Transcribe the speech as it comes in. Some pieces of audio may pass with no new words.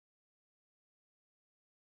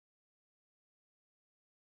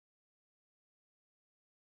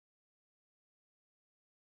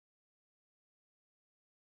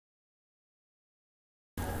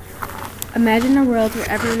Imagine a world where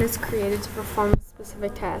everyone is created to perform a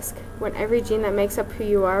specific task, when every gene that makes up who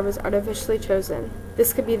you are was artificially chosen.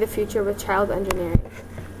 This could be the future with child engineering.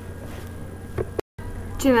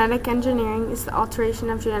 Genetic engineering is the alteration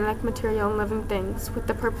of genetic material in living things with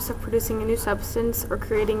the purpose of producing a new substance or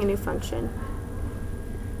creating a new function.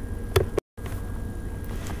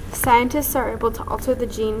 Scientists are able to alter the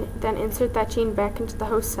gene, then insert that gene back into the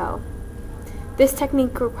host cell. This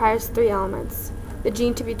technique requires three elements: the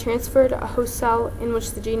gene to be transferred, a host cell in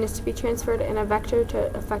which the gene is to be transferred, and a vector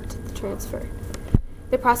to effect the transfer.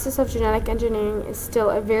 The process of genetic engineering is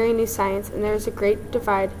still a very new science, and there is a great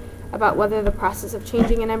divide about whether the process of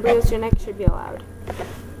changing an embryo's genetics should be allowed.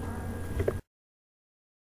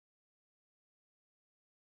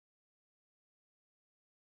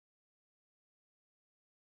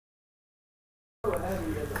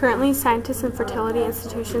 Currently, scientists and fertility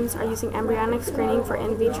institutions are using embryonic screening for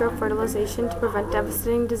in vitro fertilization to prevent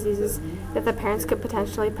devastating diseases that the parents could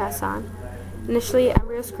potentially pass on. Initially,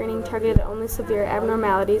 embryo screening targeted only severe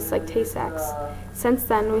abnormalities like Tay-Sachs. Since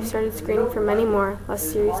then, we've started screening for many more,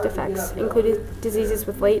 less serious defects, including diseases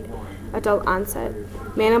with late adult onset,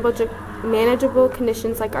 manageable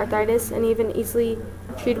conditions like arthritis, and even easily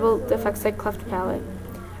treatable defects like cleft palate.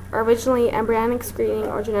 Originally, embryonic screening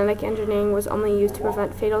or genetic engineering was only used to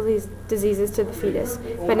prevent fatal diseases to the fetus,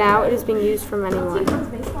 but now it is being used for many more.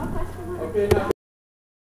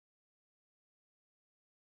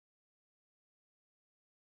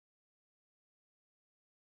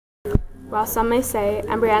 While some may say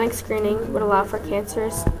embryonic screening would allow for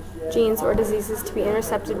cancerous genes or diseases to be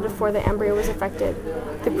intercepted before the embryo was affected,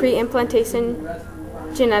 the pre-implantation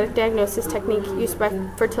genetic diagnosis technique used by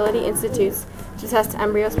fertility institutes to test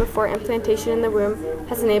embryos before implantation in the womb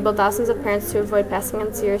has enabled thousands of parents to avoid passing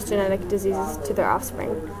on serious genetic diseases to their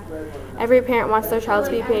offspring. Every parent wants their child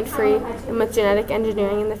to be pain-free, and with genetic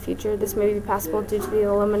engineering in the future, this may be possible due to the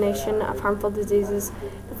elimination of harmful diseases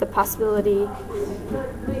with the possibility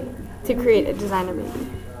to create a designer baby.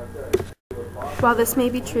 While this may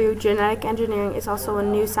be true, genetic engineering is also a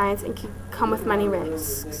new science and can come with many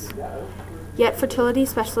risks. Yet fertility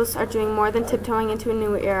specialists are doing more than tiptoeing into a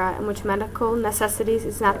new era in which medical necessities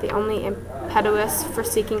is not the only impetus for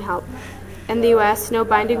seeking help. In the U.S., no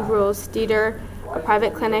binding rules deter a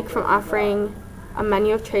private clinic from offering a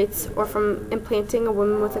menu of traits or from implanting a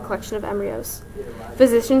woman with a collection of embryos.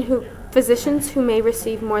 Physicians who may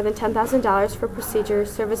receive more than $10,000 for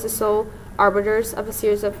procedures serve as the sole arbiters of a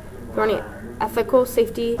series of thorny ethical,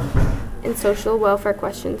 safety, and social welfare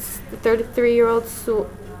questions. The 33-year-old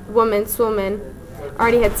woman, Sulman,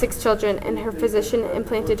 already had 6 children, and her physician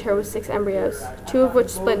implanted her with 6 embryos, 2 of which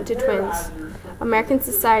split into twins. American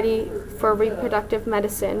Society for Reproductive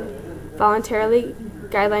Medicine voluntarily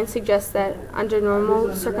guidelines suggest that under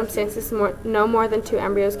normal circumstances, no more than 2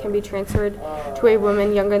 embryos can be transferred to a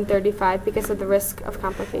woman younger than 35 because of the risk of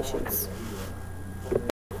complications.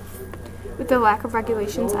 With the lack of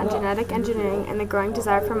regulations on genetic engineering and the growing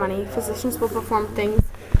desire for money, physicians will perform things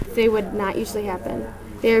they would not usually happen.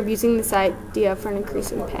 They are abusing this idea for an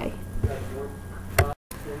increase in pay.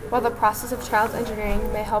 While the process of child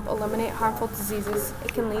engineering may help eliminate harmful diseases,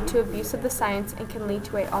 it can lead to abuse of the science and can lead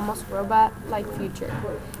to an almost robot-like future.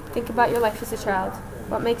 Think about your life as a child.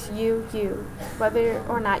 What makes you, you? Whether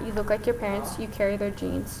or not you look like your parents, you carry their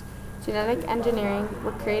genes. Genetic engineering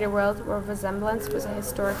would create a world where resemblance was a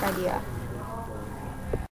historic idea.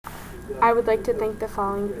 I would like to thank the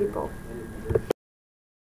following people: